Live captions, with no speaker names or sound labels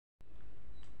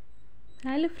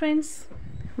Hello friends,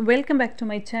 welcome back to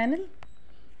my channel.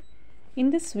 In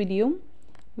this video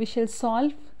we shall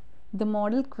solve the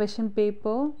model question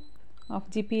paper of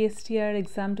Gpstr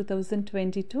exam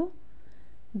 2022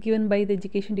 given by the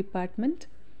Education Department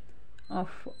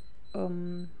of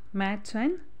Maths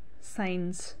and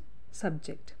Science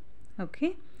subject.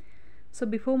 Okay, so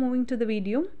before moving to the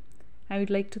video, I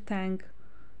would like to thank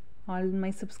all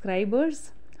my subscribers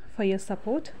for your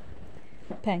support.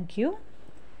 Thank you.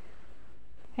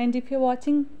 And if you're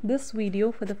watching this video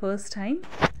for the first time,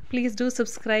 please do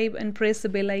subscribe and press the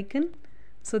bell icon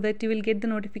so that you will get the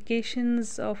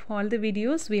notifications of all the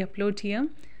videos we upload here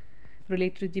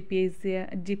related to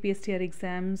Gpstr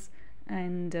exams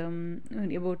and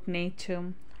about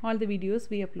nature. All the videos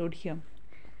we upload here.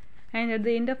 And at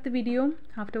the end of the video,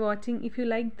 after watching, if you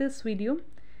like this video,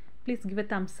 please give a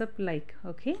thumbs up, like.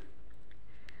 Okay.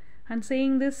 And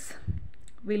saying this,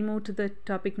 we'll move to the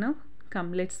topic now.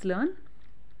 Come, let's learn.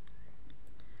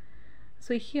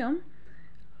 So here,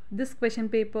 this question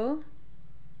paper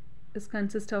is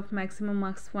consists of maximum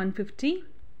marks 150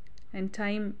 and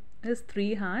time is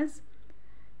 3 hours.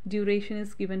 Duration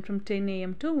is given from 10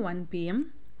 AM to 1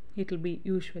 PM. It will be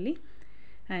usually.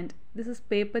 And this is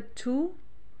paper 2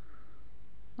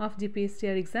 of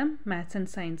Gpstr exam, Maths and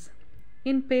Science.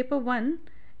 In paper 1,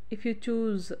 if you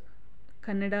choose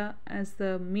Kannada as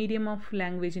the medium of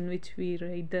language in which we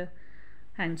write the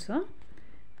answer,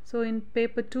 so in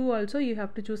paper 2 also you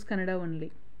have to choose Kannada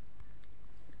only.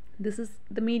 This is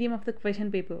the medium of the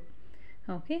question paper.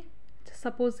 Okay,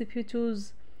 suppose if you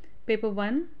choose paper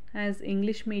 1 as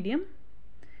English medium,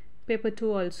 paper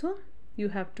 2 also you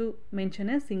have to mention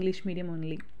as English medium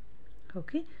only.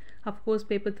 Okay, of course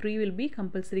paper 3 will be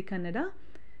compulsory Kannada.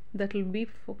 That will be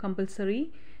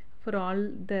compulsory for all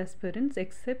the aspirants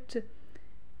except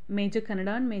major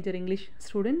Kannada and major English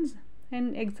students,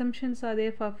 and exemptions are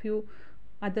there for a few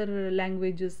other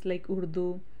languages like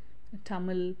Urdu,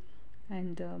 Tamil,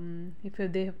 and if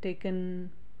they have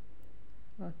taken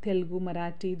Telugu,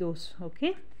 Marathi, those.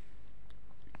 Okay,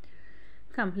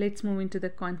 come, let's move into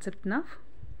the concept now.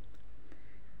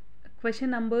 Question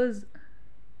numbers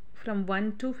from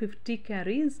 1 to 50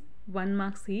 carries 1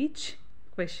 marks each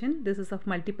question. This is of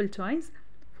multiple choice.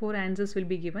 4 answers will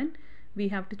be given. We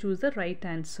have to choose the right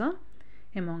answer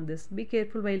among this. Be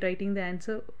careful while writing the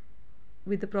answer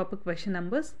with the proper question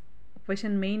numbers.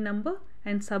 Question main number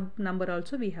and sub number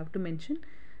also we have to mention.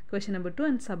 Question number 2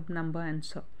 and sub number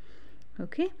answer.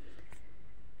 Okay.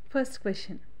 First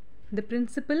question. The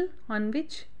principle on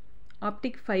which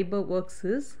optic fiber works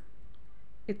is,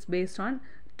 it's based on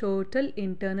total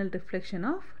internal reflection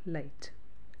of light.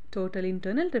 Total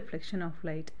internal reflection of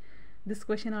light. This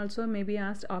question also may be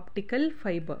asked optical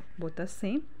fiber. Both are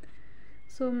same.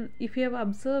 So if you have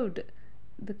observed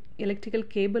the electrical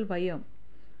cable wire,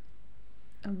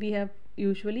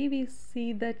 we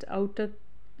see that outer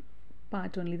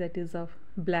part only, that is of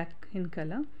black in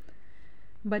color,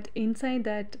 but inside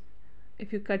that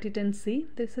if you cut it and see,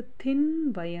 there's a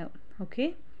thin wire.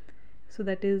 Okay, so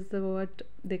that is what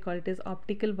they call it as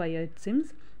optical wire. It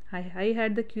seems I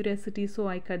had the curiosity, so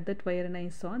I cut that wire and I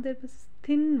saw there was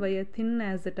thin wire, thin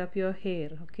as that of your hair.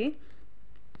 Okay,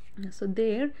 so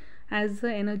there, as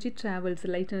the energy travels,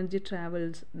 light energy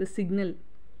travels, the signal,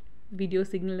 video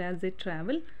signal, as they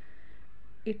travel,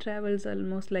 it travels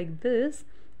almost like this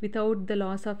without the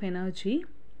loss of energy.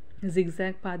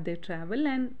 Zigzag path they travel,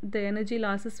 and the energy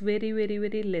loss is very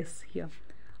less here.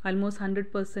 Almost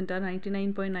 100% or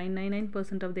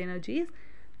 99.999% of the energy is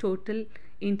total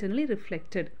internally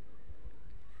reflected.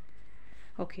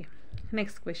 Okay,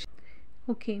 next question.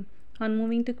 Okay, on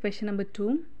moving to question number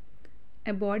 2,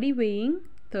 a body weighing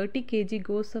 30 kg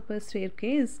goes up a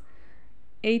staircase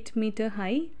 8 meter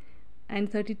high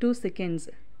and 32 seconds.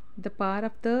 The power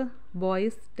of the boy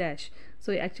is dash.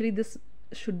 So actually this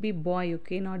should be boy,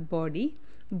 okay, not body.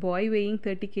 Boy weighing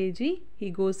 30 kg, he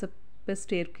goes up a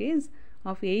staircase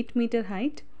of 8 meter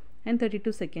height and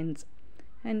 32 seconds.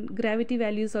 And gravity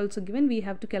value is also given. We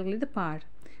have to calculate the power.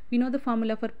 We know the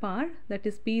formula for power, that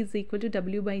is P is equal to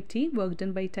W by T, work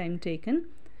done by time taken.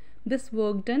 This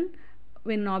work done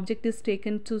when an object is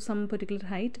taken to some particular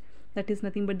height, that is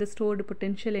nothing but the stored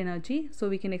potential energy. So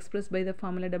we can express by the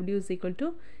formula W is equal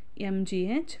to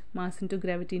mgh, mass into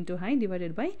gravity into height,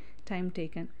 divided by time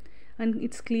taken. And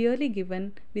it's clearly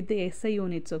given with the SI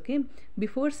units. Okay,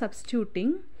 before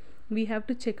substituting, we have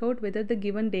to check out whether the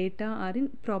given data are in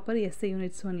proper SI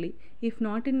units only. If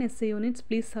not in SI units,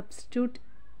 please substitute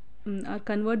or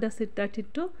convert that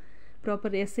into proper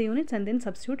SI units and then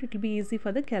substitute. It will be easy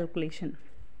for the calculation.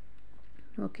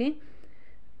 Okay,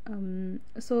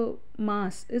 so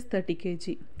mass is 30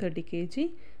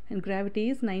 kg and gravity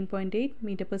is 9.8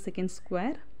 meter per second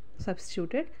square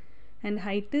substituted, and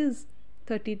height is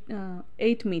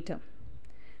 8 meter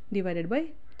divided by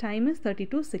time is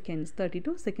 32 seconds.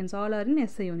 32 seconds all are in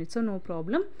SI units, so no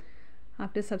problem.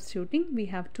 After substituting we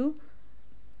have to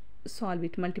solve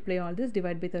it, multiply all this,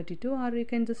 divide by 32, or you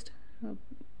can just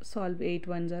solve 8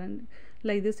 ones, and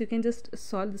like this you can just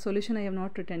solve. The solution I have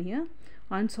not written here.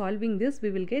 On solving this we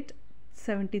will get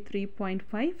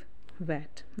 73.5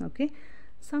 watt. Okay,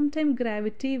 sometime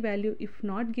gravity value if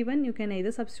not given, you can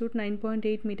either substitute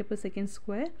 9.8 meter per second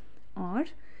square, or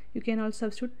you can also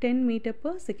substitute 10 meter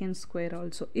per second square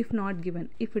also if not given.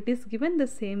 If it is given, the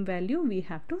same value we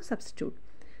have to substitute.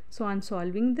 So on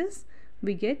solving this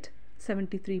we get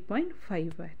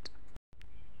 73.5 watt.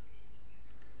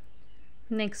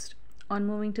 Next, on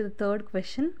moving to the third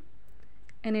question,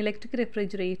 an electric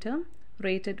refrigerator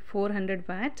rated 400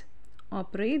 watt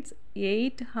operates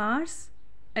 8 hours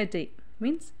a day,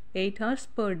 means 8 hours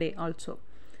per day also.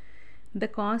 The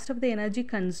cost of the energy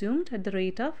consumed at the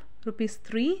rate of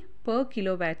 ₹3 per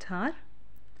kilowatt hour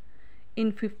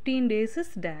in 15 days is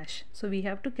dash. So we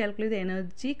have to calculate the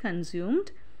energy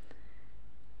consumed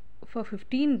for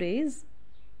 15 days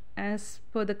as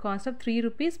per the cost of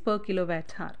 ₹3 per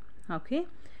kilowatt hour. Okay,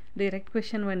 direct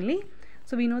question only.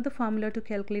 So we know the formula to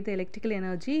calculate the electrical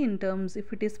energy in terms,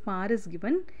 if it is power is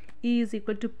given, E is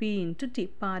equal to P into T,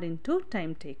 power into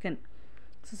time taken.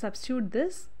 So substitute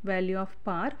this value of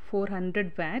power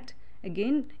 400 watt.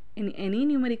 Again, in any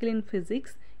numerical in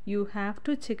physics you have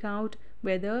to check out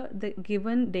whether the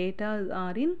given data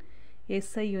are in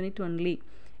SI unit only.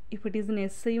 If it is in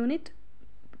SI unit,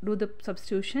 do the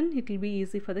substitution, it will be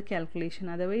easy for the calculation,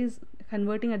 otherwise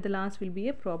converting at the last will be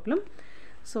a problem.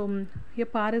 So here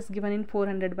power is given in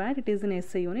 400 watt, it is in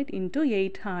SI unit, into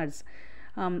 8 hours.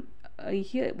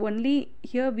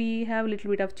 Here we have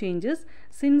little bit of changes,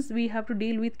 since we have to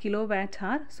deal with kilowatt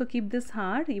hour, so keep this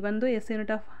hard. Even though SI unit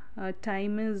of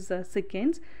time is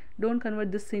seconds, don't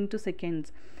convert this into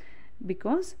seconds,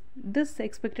 because this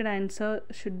expected answer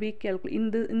should be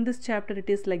calculated in this chapter. It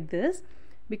is like this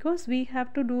because we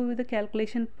have to do with the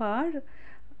calculation power.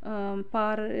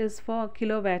 Power is for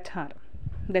kilowatt hour,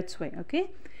 that's why. Okay,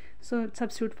 so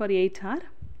substitute for 8 hour,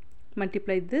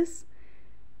 multiply this,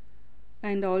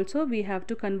 and also we have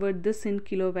to convert this in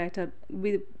kilowatt hour.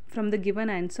 From the given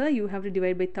answer you have to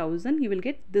divide by 1000, you will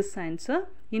get this answer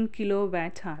in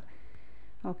kilowatt hour.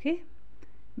 Okay,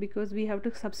 because we have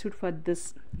to substitute for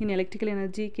this. In electrical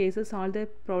energy cases all the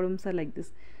problems are like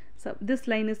this. So this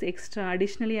line is extra,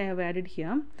 additionally I have added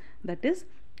here, that is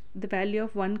the value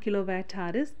of 1 kilowatt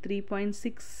hour is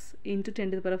 3.6 into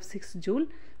 10 to the power of 6 joule.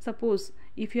 Suppose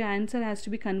if your answer has to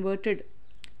be converted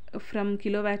from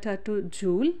kilowatt hour to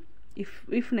joule,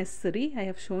 if necessary, I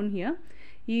have shown here,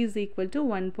 E is equal to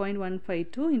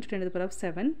 1.152 into 10 to the power of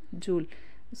 7 joule.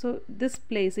 So this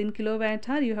place in kilowatt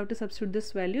hour you have to substitute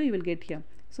this value, you will get here.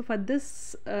 So for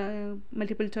this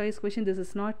multiple choice question this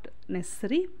is not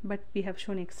necessary, but we have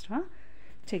shown extra,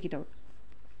 check it out.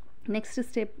 Next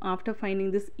step after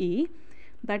finding this E,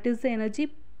 that is the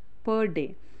energy per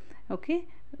day. Okay,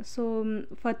 so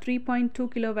for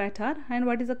 3.2 kilowatt hour, and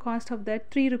what is the cost of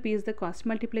that? 3 rupees the cost,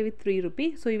 multiply with 3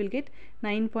 rupee, so you will get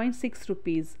 9.6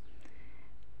 rupees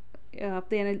of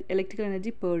the electrical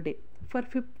energy per day. For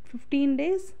 15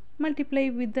 days, multiply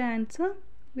with the answer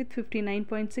with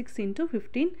 59.6 into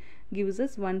 15 gives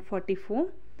us 144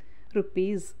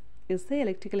 rupees is the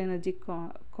electrical energy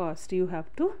cost. You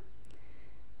have to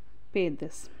pay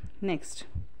this. Next,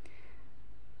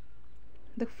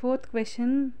 the fourth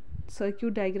question,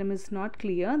 circuit diagram is not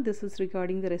clear. This is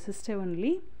regarding the resistor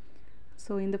only.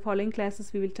 So in the following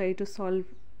classes we will try to solve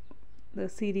the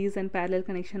series and parallel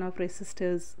connection of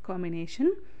resistors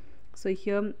combination. So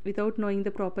here, without knowing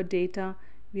the proper data,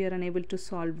 we are unable to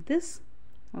solve this.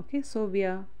 Okay, so we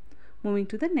are moving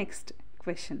to the next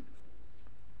question.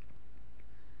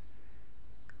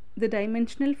 The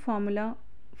dimensional formula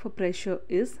for pressure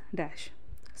is dash.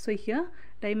 So here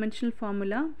dimensional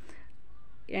formula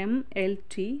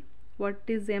MLT. What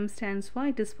is M stands for?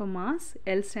 It is for mass,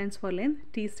 L stands for length,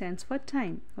 T stands for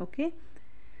time. Okay,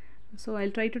 so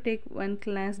I'll try to take one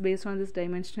class based on this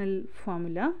dimensional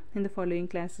formula. In the following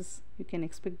classes you can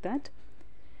expect that.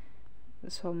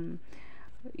 So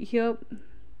here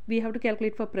we have to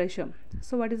calculate for pressure.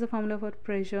 So what is the formula for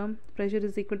pressure? Pressure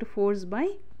is equal to force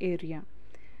by area,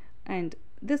 and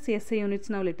this SI units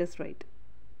now let us write.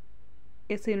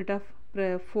 SI unit of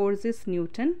force is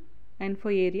Newton, and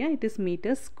for area it is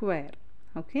meter square.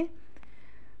 Okay,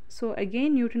 so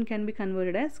again Newton can be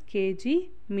converted as kg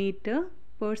meter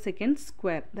per second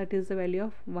square, that is the value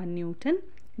of 1 Newton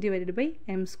divided by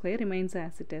m square, remains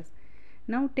as it is.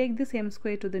 Now take this m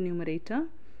square to the numerator.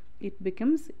 It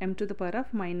becomes m to the power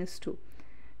of minus 2.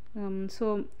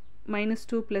 So minus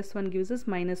 2 plus 1 gives us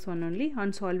minus 1 only.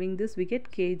 On solving this, we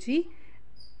get kg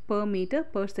per meter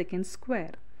per second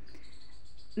square.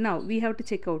 Now we have to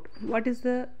check out what is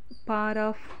the power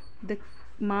of the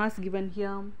mass given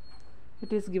here.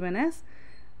 It is given as,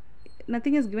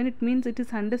 nothing is given, it means it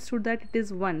is understood that it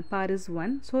is 1, power is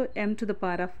 1, so m to the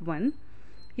power of 1.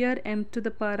 Here m to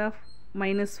the power of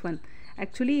minus 1.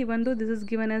 Actually, even though this is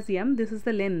given as m, this is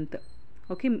the length,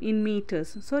 okay, in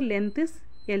meters, so length is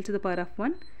L to the power of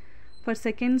 1. For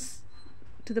seconds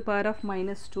to the power of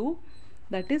minus 2,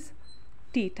 that is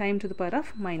t, time to the power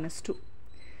of minus 2.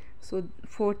 So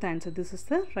fourth answer, this is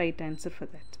the right answer for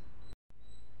that.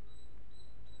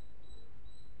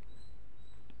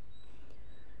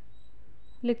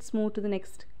 Let's move to the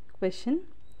next question.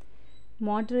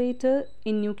 Moderator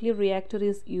in nuclear reactor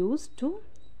is used to,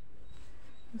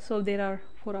 so there are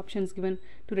 4 options given: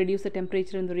 to reduce the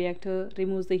temperature in the reactor,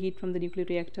 removes the heat from the nuclear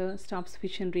reactor, stops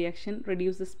fission reaction,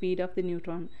 reduce the speed of the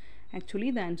neutron.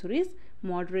 Actually, the answer is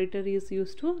moderator is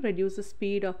used to reduce the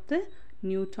speed of the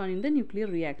neutron in the nuclear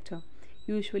reactor.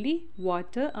 Usually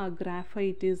water or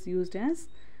graphite is used as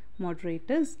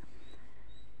moderators.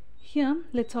 Here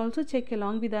let's also check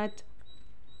along with that,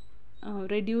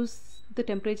 reduce the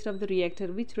temperature of the reactor,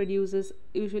 which reduces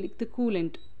usually the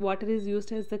coolant. Water is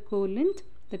used as the coolant,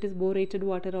 that is borated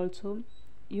water also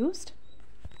used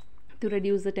to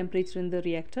reduce the temperature in the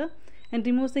reactor, and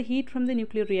removes the heat from the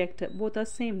nuclear reactor. Both are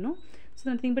same, no? So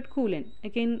nothing but coolant.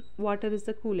 Again, water is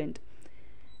the coolant.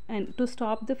 And to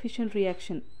stop the fission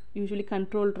reaction, usually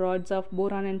control rods of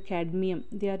boron and cadmium,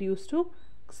 they are used to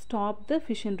stop the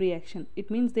fission reaction. It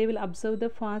means they will observe the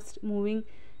fast moving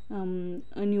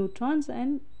neutrons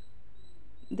and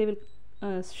they will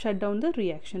shut down the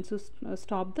reaction, so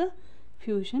stop the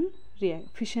fission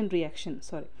reaction,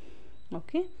 sorry.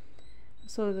 Okay,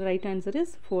 so the right answer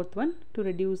is fourth one. To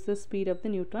reduce the speed of the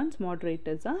neutrons,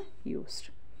 moderators are used.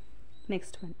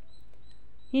 Next one,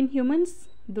 in humans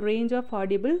the range of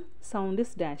audible sound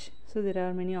is dash. So there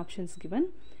are many options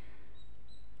given.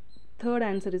 Third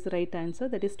answer is the right answer,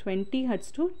 that is 20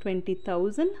 hertz to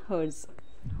 20,000 hertz.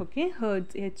 Okay,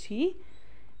 hertz, H-E-R-T-Z,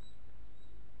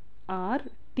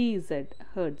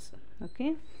 hertz.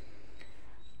 Okay,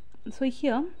 so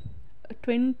here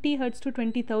 20 hertz to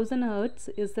 20,000 hertz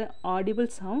is the audible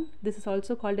sound. This is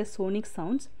also called as sonic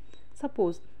sounds.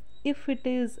 Suppose if it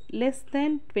is less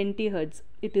than 20 hertz,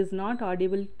 it is not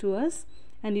audible to us,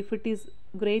 and if it is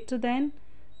greater than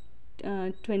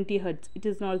 20 hertz, it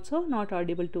is also not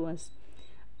audible to us.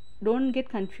 Don't get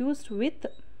confused with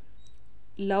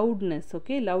loudness.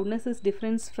 Okay, loudness is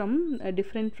different from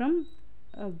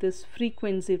this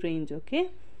frequency range. Okay,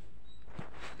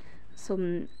 so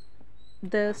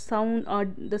the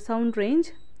sound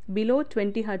range below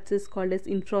 20 hertz is called as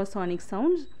infrasonic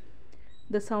sounds.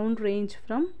 The sound range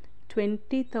from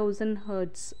 20,000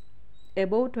 hertz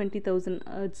above 20,000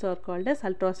 hertz are called as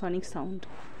ultrasonic sound.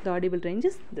 The audible range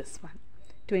is this one,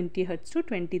 20 hertz to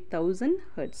 20,000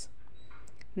 hertz.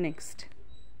 Next,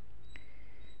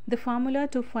 the formula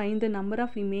to find the number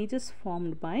of images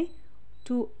formed by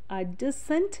two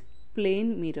adjacent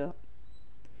plane mirror.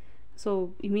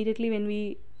 So immediately when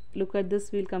we look at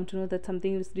this, we will come to know that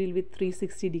something is deal with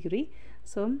 360 degree.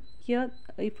 So here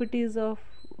if it is of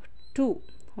 2,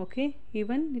 okay,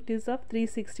 even it is of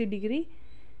 360 degree,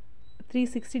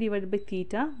 360 divided by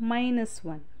theta minus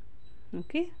 1.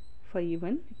 Okay, for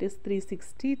even it is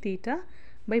 360 theta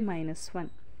by minus 1.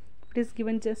 It is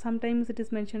given just sometimes it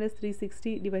is mentioned as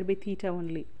 360 divided by theta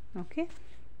only. Okay,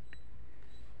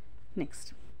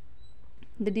 next,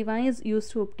 the device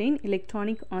used to obtain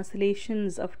electronic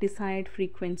oscillations of desired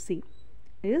frequency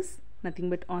is nothing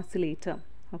but oscillator.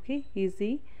 Okay,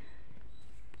 easy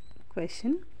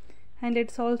question. And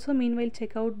let's also meanwhile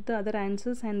check out the other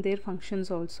answers and their functions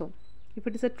also. If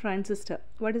it is a transistor,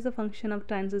 what is the function of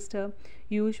transistor?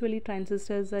 Usually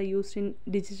transistors are used in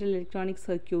digital electronic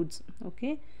circuits.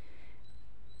 Okay,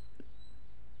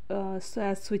 so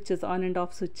as switches, on and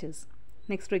off switches.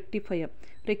 Next, rectifier.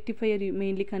 Rectifier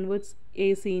mainly converts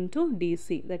AC into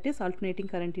DC, that is alternating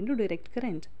current into direct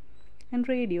current. And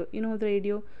radio, you know the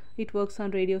radio, it works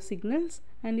on radio signals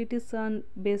and it is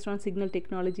based on signal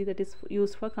technology that is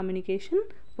used for communication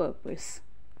purpose.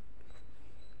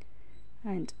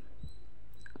 And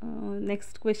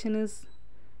next question is,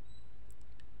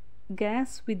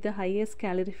 gas with the highest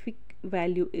calorific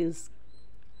value is.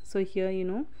 So here, you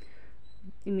know,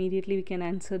 immediately we can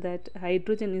answer that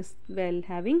hydrogen is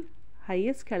having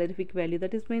highest calorific value,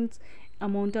 that is means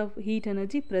amount of heat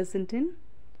energy present in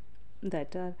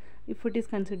that. If it is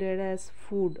considered as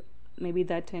food, maybe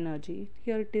that energy.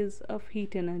 Here it is of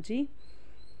heat energy,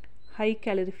 high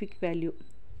calorific value.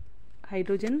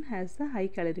 Hydrogen has the high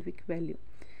calorific value.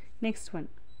 Next one,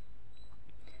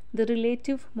 the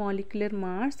relative molecular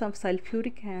mass of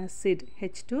sulfuric acid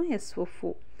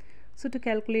H2SO4. So to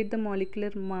calculate the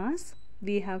molecular mass,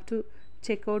 we have to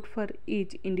check out for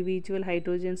each individual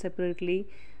hydrogen separately,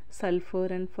 sulfur,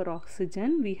 and for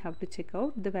oxygen we have to check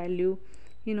out the value.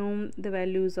 You know, the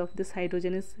values of this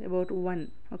hydrogen is about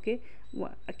 1, okay,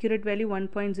 accurate value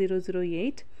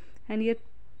 1.008, and here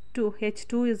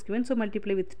H2 is given, so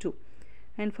multiply with 2,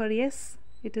 and for S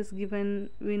it is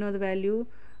given, we know the value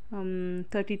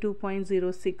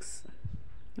 32.06,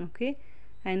 okay,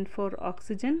 and for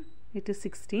oxygen it is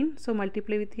 16, so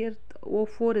multiply with, here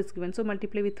O4 is given, so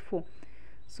multiply with 4.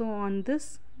 So on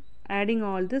this, adding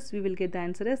all this, we will get the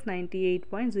answer as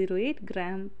 98.08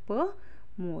 gram per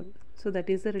mole. So that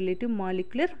is the relative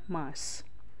molecular mass.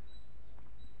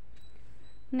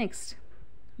 Next,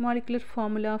 molecular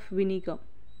formula of vinegar.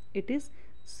 It is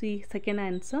second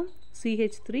answer,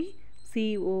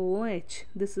 CH3COOH.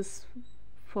 This is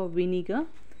for vinegar.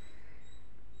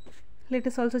 Let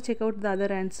us also check out the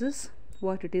other answers.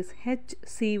 What it is,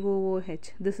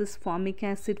 HCOOH. This is formic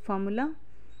acid formula,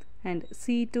 and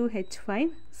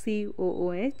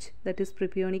C2H5COOH, that is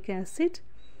propionic acid.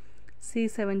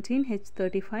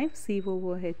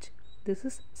 C17H35COOH, this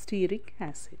is stearic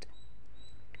acid.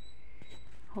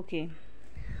 Okay,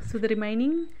 so the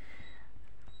remaining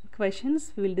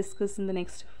questions we will discuss in the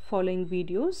next following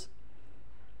videos.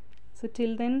 So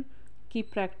till then, keep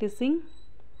practicing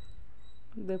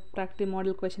the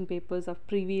model question papers of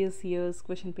previous years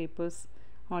question papers,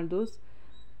 all those.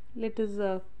 Let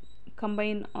us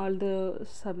combine all the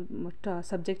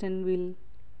subject and we'll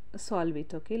solve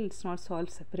it. Okay, let's not solve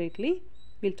separately,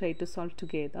 we'll try to solve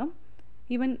together.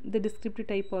 Even the descriptive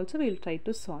type also we'll try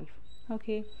to solve.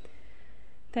 Okay,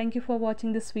 thank you for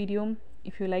watching this video.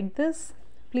 If you like this,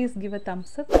 please give a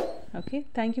thumbs up. Okay,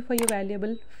 thank you for your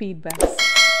valuable feedbacks.